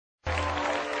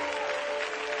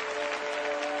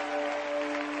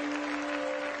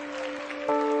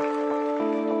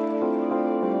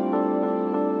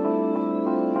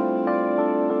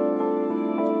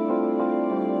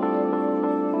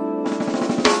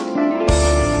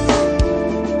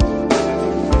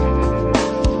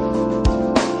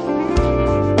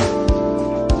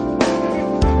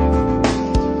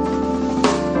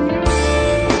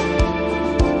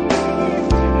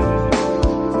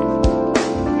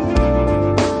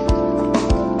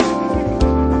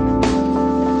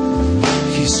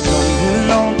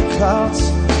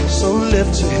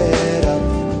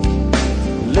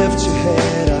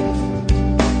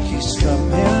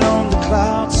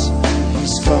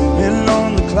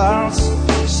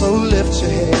So lift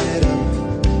your head up,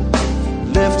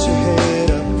 lift your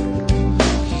head up.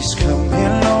 He's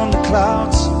coming on the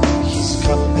clouds, he's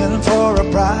coming for a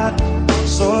bride.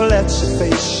 So let your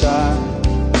face shine,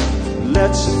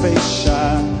 let your face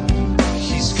shine.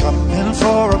 He's coming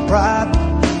for a bride,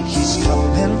 he's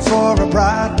coming for a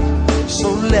bride. So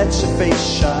let your face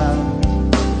shine,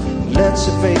 let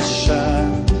your face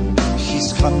shine.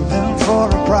 He's coming for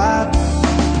a bride.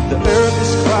 The earth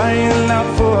is crying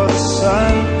out for the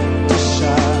sun to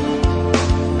shine.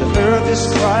 The earth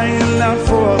is crying out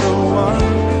for the one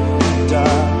who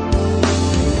died.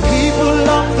 People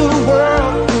of the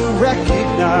world who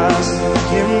recognize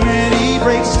him when he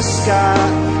breaks the sky,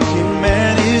 him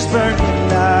and his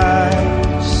burning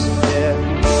eyes. Yeah.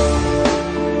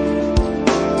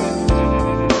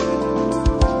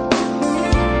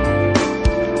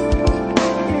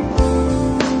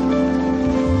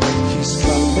 He's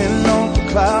coming on the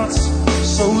clouds,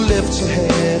 so lift your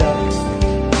head up,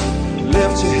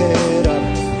 lift your head up.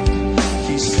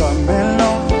 He's coming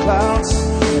on the clouds,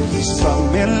 and he's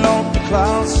coming on the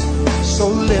clouds. So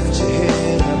lift your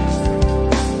head up,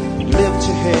 lift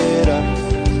your head up.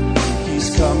 He's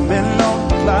coming on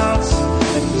the clouds,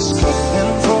 and he's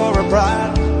coming for a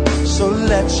bride. So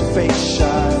let your face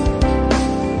shine,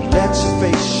 let your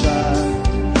face shine.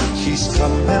 He's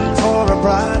coming for a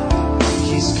bride,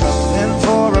 he's coming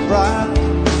for a bride.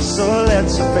 So let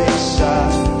your face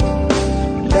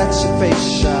shine, let your face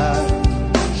shine.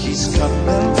 He's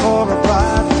coming for a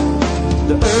bride.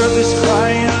 The earth is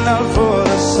crying out for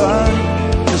the sun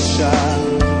to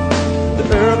shine. The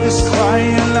earth is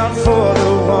crying out for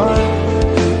the one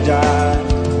who died.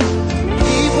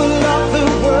 People of the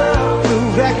world who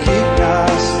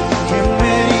recognize him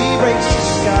when he breaks the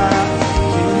sky,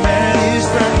 him and his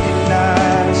burning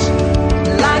eyes.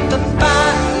 Like the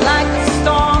fire, like the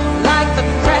storm, like the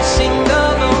crashing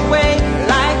of a wave,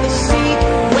 like the sea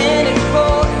when it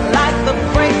roars, like the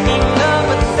breaking of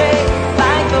a day,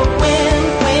 like the wind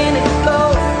when it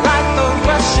blows, like the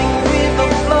rushing river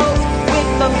flows.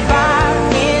 With the fire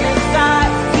in his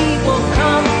eyes, he will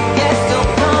come, yes he'll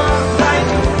come. Like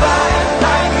the fire,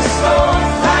 like the storm,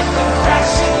 like the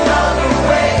crashing of a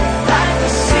wave, like the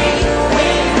sea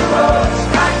when it roars,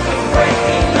 like the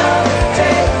breaking of a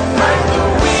day, like the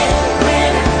wind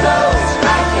when it blows,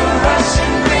 like the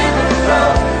rushing river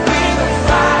flows. With the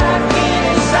fire in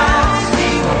his eyes, he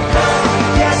will come,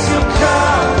 yes he'll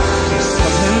come. He's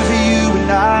coming for you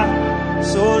and I.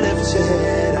 So lift your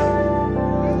head up,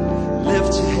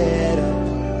 lift your head up.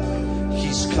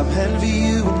 He's coming for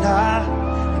you and I,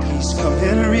 and he's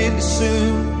coming really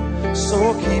soon.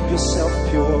 So keep yourself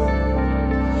pure,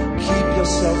 keep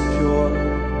yourself pure.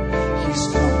 He's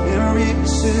coming really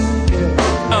soon, yeah.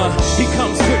 He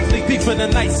comes quickly, deep in the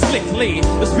night, slickly.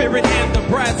 The spirit and the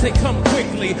bride say come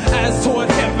quickly. Eyes toward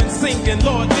heaven, singing,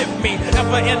 Lord lift me.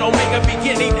 Alpha and Omega,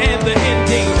 beginning and the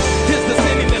ending. His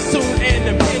descending is soon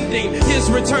and impending.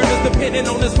 His return is dependent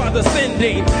on his Father's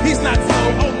sending. He's not slow,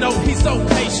 oh no, he's so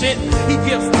patient. He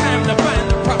gives time to find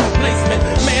the proper placement.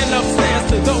 Man upstairs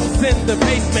to those in the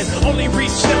basement. Only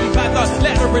reach him by the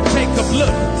ladder of Jacob.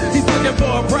 Look, he's looking